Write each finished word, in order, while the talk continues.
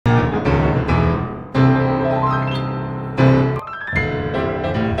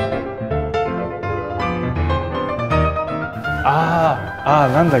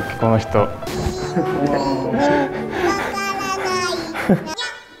なんだっけこの人。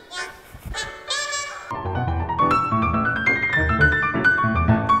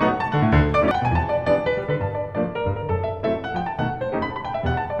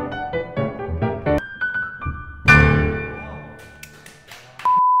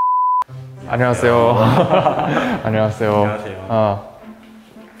 안녕하세요. 안녕하세요. 안녕하세요.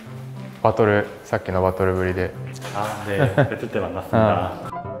 바토를, さっきのバトルぶりで。 아, 네. 배틀 때 만났습니다.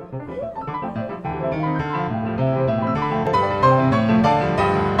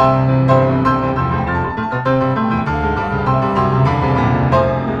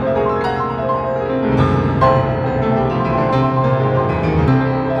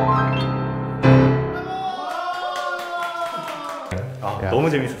 너무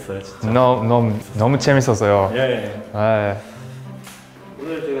재밌었어요, 진짜. 너무 재밌었어요. 예. 아,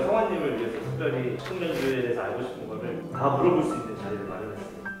 오늘 제가 성환님을 위해서 특별히 즉흥연주에 대해서 알고 싶은 거를 다 물어볼 수 있는 자리를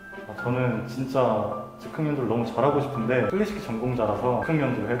마련했어요. 저는 진짜 즉흥연주를 너무 잘하고 싶은데 클래식 전공자라서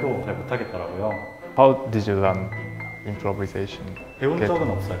즉흥연주를 해도 잘 못하겠더라고요. How did you learn improvisation? 배운 적은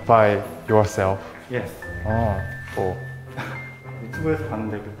없어요. By yourself? Yes. 오. 유튜브에서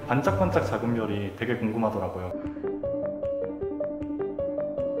봤는데 그 반짝반짝 작은별이 되게 궁금하더라고요.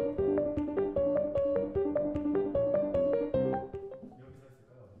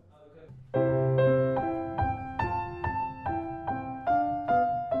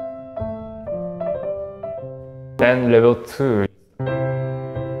 Then level 2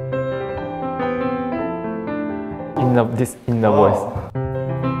 in the voice.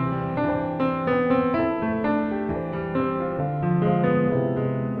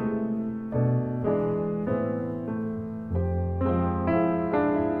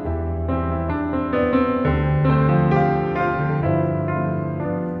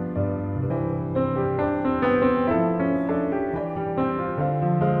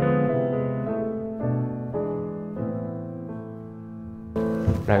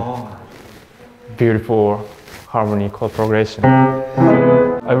 Like beautiful harmony chord progression.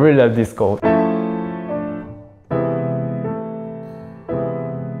 I really love this chord.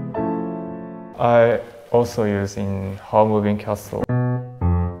 I also use in How Moving Castle.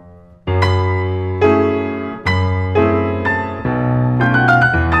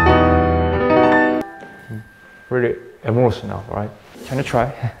 Really emotional, right? Can you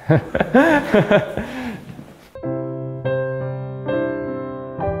try?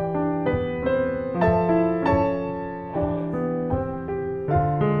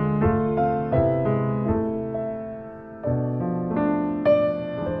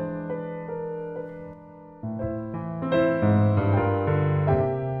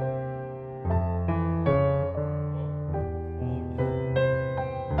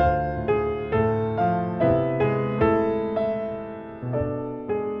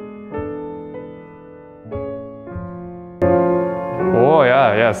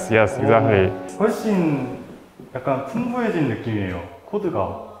 Yes, exactly. 훨씬 약간 풍부해진 느낌이에요.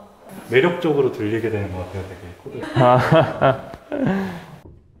 코드가 매력적으로 들리게 되는 것 같아요, 되게 코드.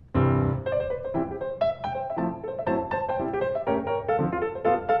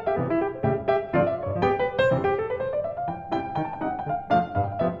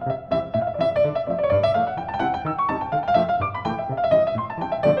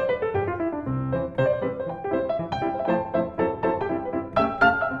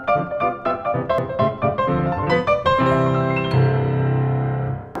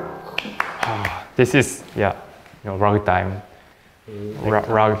 This is, ragtime,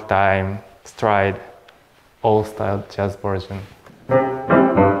 ragtime, stride, all-style jazz version.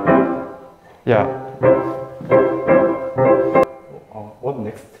 Yeah. What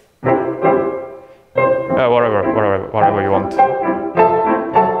next? Whatever you want.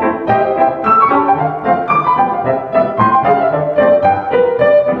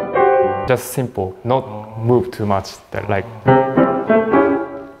 Just simple, not move too much. Like.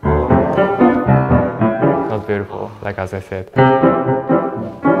 Beautiful, like as I said.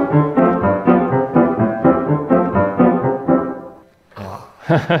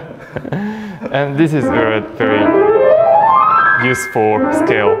 And this is a very useful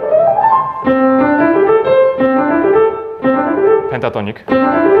scale. Pentatonic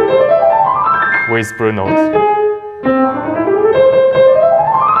with blue notes.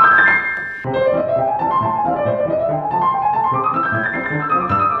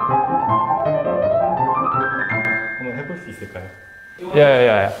 Yeah.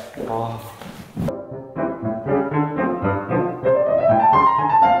 Yeah.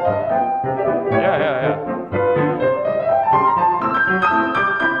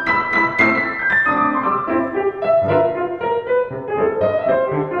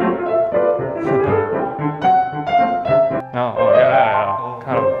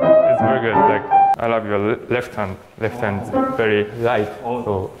 kind of, it's very good. Like I love your left hand very light,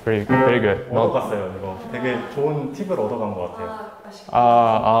 so very good. 얻어갔어요 이거. 되게 좋은 팁을 얻어간 것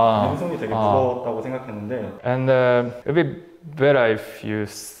같아요. 왼손이 되게 무거웠다고 생각했는데. And it'd be better if you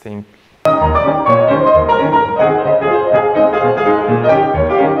think.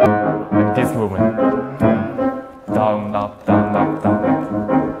 Like this movement. Down, up, down, up, down, up.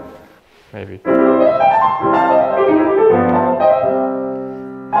 Maybe.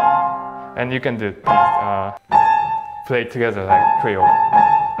 And you can do this, play together like trio.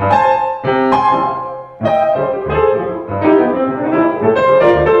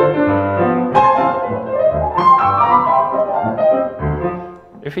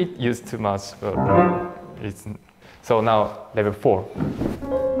 If it used too much, but it's so now level 4.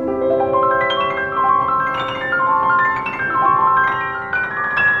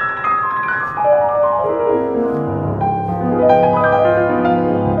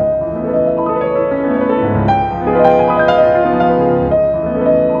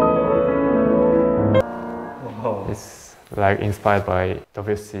 It's like inspired by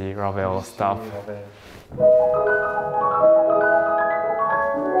Debussy, Ravel stuff.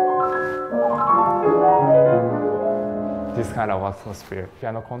 This kind of atmosphere.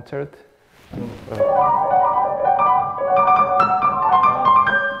 Piano concert.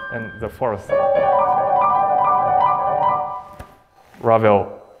 And the fourth. Ravel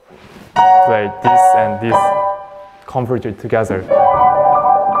played this and this converted together.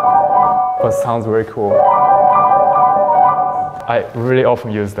 But sounds very cool. I really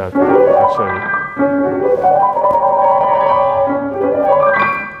often use that actually.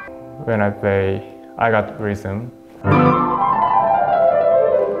 When I play, I got rhythm.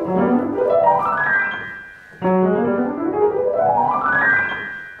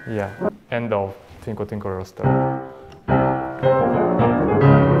 Yeah, end of Twinkle Twinkle Little Star.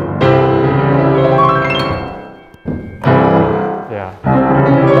 Yeah.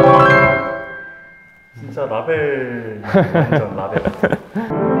 진짜 라벨 완전 라벨.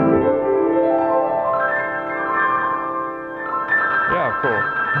 Yeah, cool.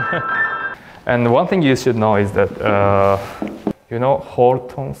 And one thing you should know is that you know whole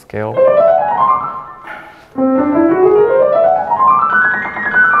tone scale.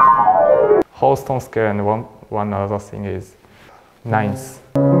 Whole tone scale and one other thing is ninths,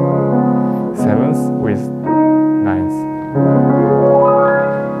 sevenths with ninths.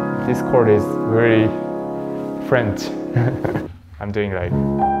 This chord is very French. I'm doing like.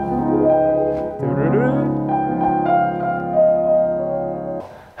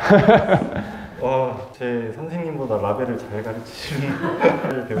 제 선생님보다 라벨을 잘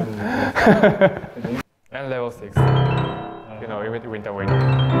가르치시는 배우는 느낌. And level 6. You know, winter wind.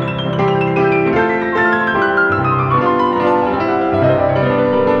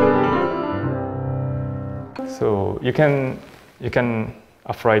 So you can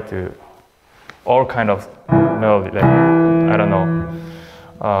apply to all kind of melody. Like I don't know.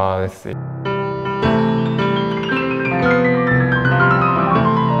 Let's see.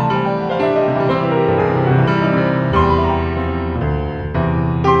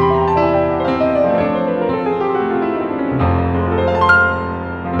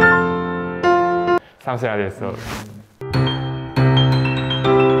 Something like this. So.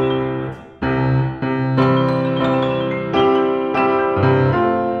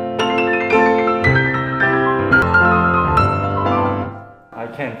 I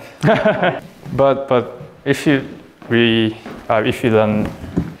can't. but if you learn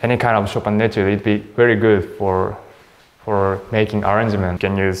any kind of Chopin nature, it'd be very good for making arrangement. You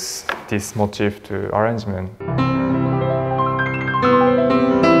can use this motif to arrangement.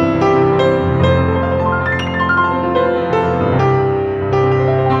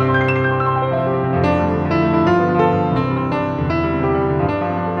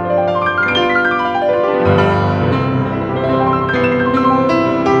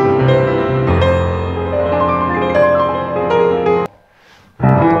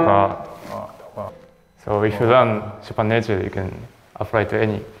 So if you learn Chopin nature, you can apply to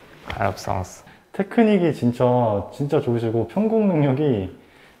any kind of songs. 테크닉이 진짜 좋으시고 편곡 능력이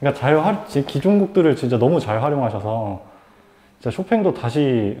그러니까 기존 곡들을 진짜 너무 잘 활용하셔서 진짜 쇼팽도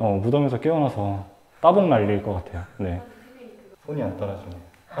다시 무덤에서 깨어나서 따봉 날릴 것 같아요. 네. 손이 안 따라주네요.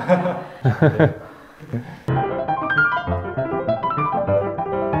 네.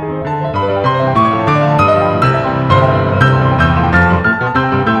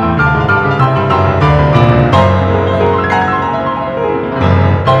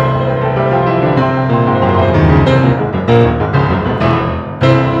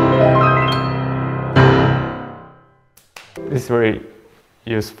 It's very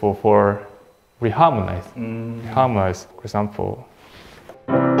useful for reharmonize. Harmonize, for example.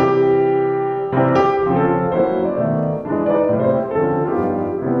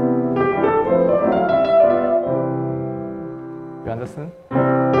 You understand?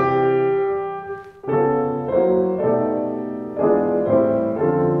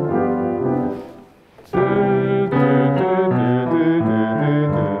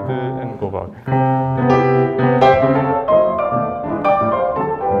 And go back.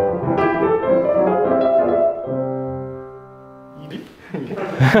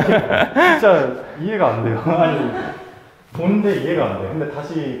 진짜 이해가 안 돼요. 아니, 보는데 이해가 안 돼요. 근데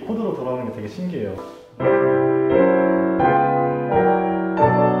다시 코드로 돌아오는 게 되게 신기해요.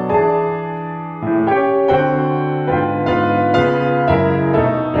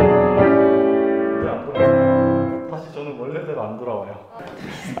 다시 저는 원래대로 안 돌아와요.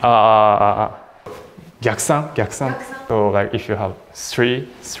 격상. So like if you have three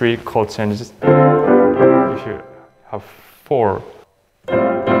chord changes, if you have four, if you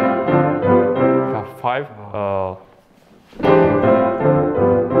have five, if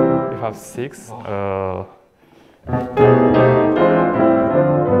you have six, if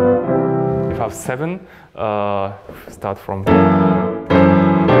you have seven, start from.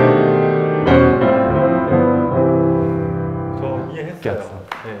 저 이해했어요.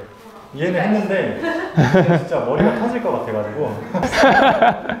 네. 이해는 했는데 진짜 머리가 터질 것 같아가지고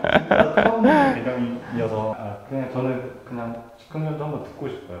진짜 처음 배경이어서 그냥 저는 그냥 즉흥연주 한번 듣고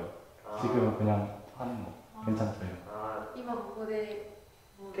싶어요. 지금 그냥 하는 거 괜찮았어요. 이번 무대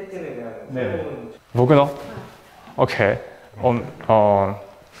캐티는 그냥 네. 뭐그너? 오케이.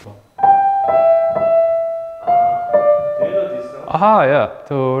 아하, 야,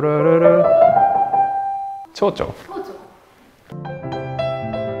 도르르르. 초조. 토죠.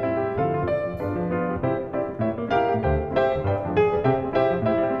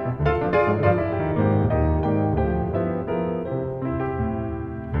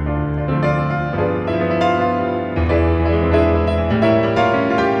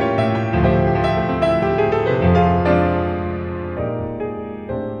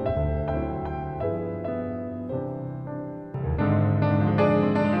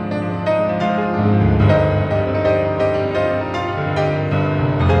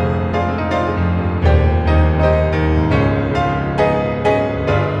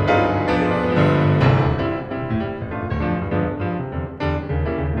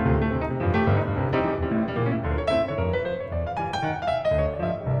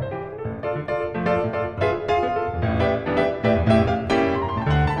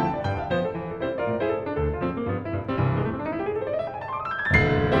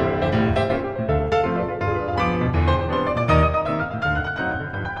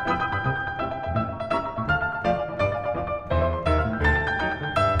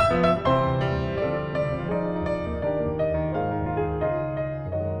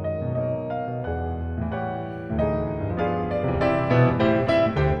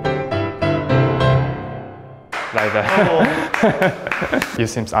 Like that. You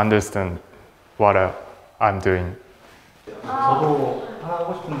seem to understand what I'm doing. 저도 하나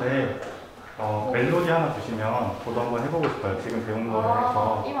하고 싶은데 멜로디 하나 주시면 저도 한번 해보고 싶어요. 지금 배운 거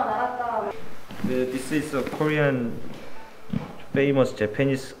해서. 이만 알았다. This is a Korean famous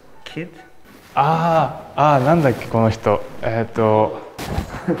Japanese kid. なんだっけこの人。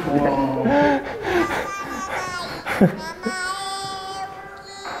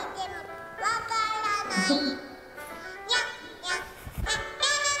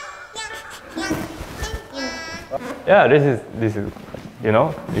Yeah, this is, you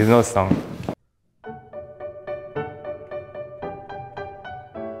know song.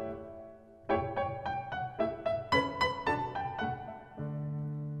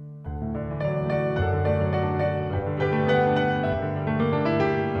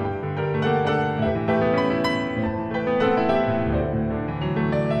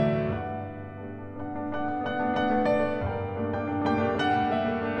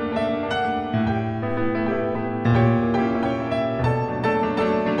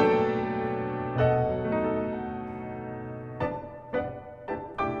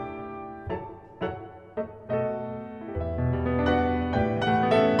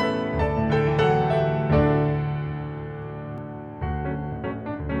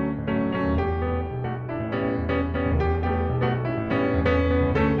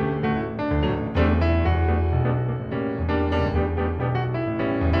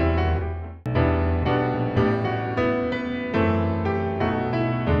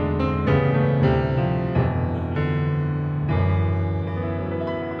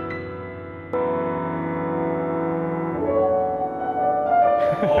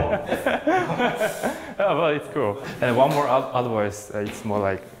 But it's cool. And one more advice, it's more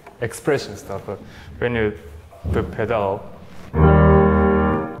like expression stuff. When you put pedal,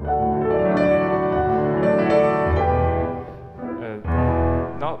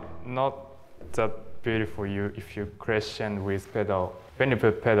 not that beautiful if you crescendo with pedal. When you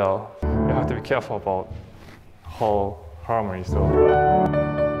put pedal, you have to be careful about whole harmony. So.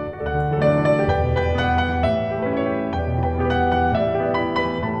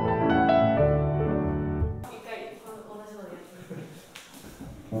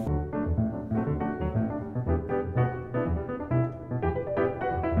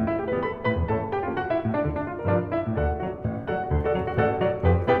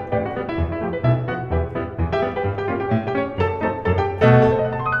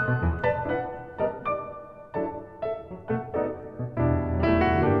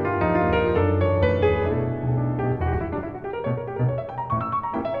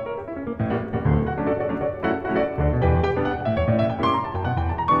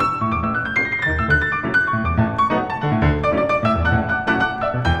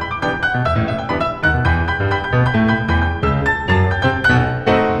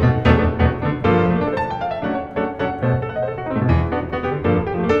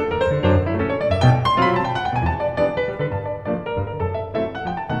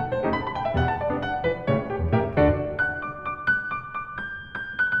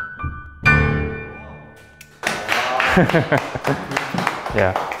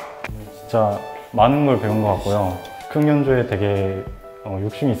 Yeah. 진짜 많은 걸 배운 것 같고요. 즉흥연주에 되게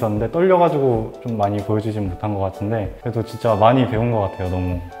욕심이 있었는데 떨려가지고 좀 많이 보여주진 못한 것 같은데 그래도 진짜 많이 배운 것 같아요.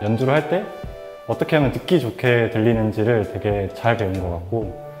 너무 연주를 할 때 어떻게 하면 듣기 좋게 들리는지를 되게 잘 배운 것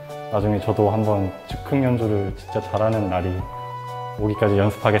같고 나중에 저도 한번 즉흥연주를 진짜 잘하는 날이 오기까지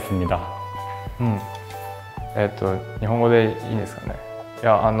연습하겠습니다. 日本語でいいんですかね。い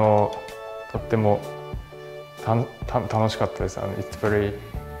や、とっても楽しかったです。It's very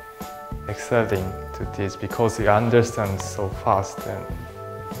exciting to teach because you understand so fast and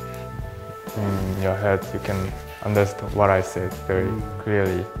in your head you can understand what I said very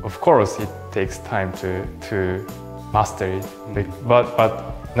clearly. Of course, it takes time to master it, but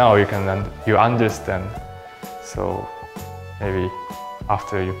now you understand. So maybe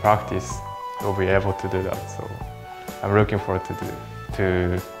after you practice, you'll be able to do that. So I'm looking forward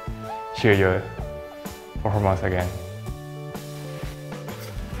to hear your performance again.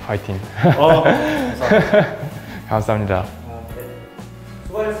 Fighting. 감사합니다.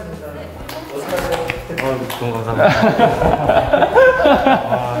 수고하셨습니다. 너무 감사합니다.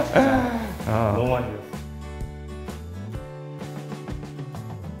 아, 진짜 너무 많이 배웠어요.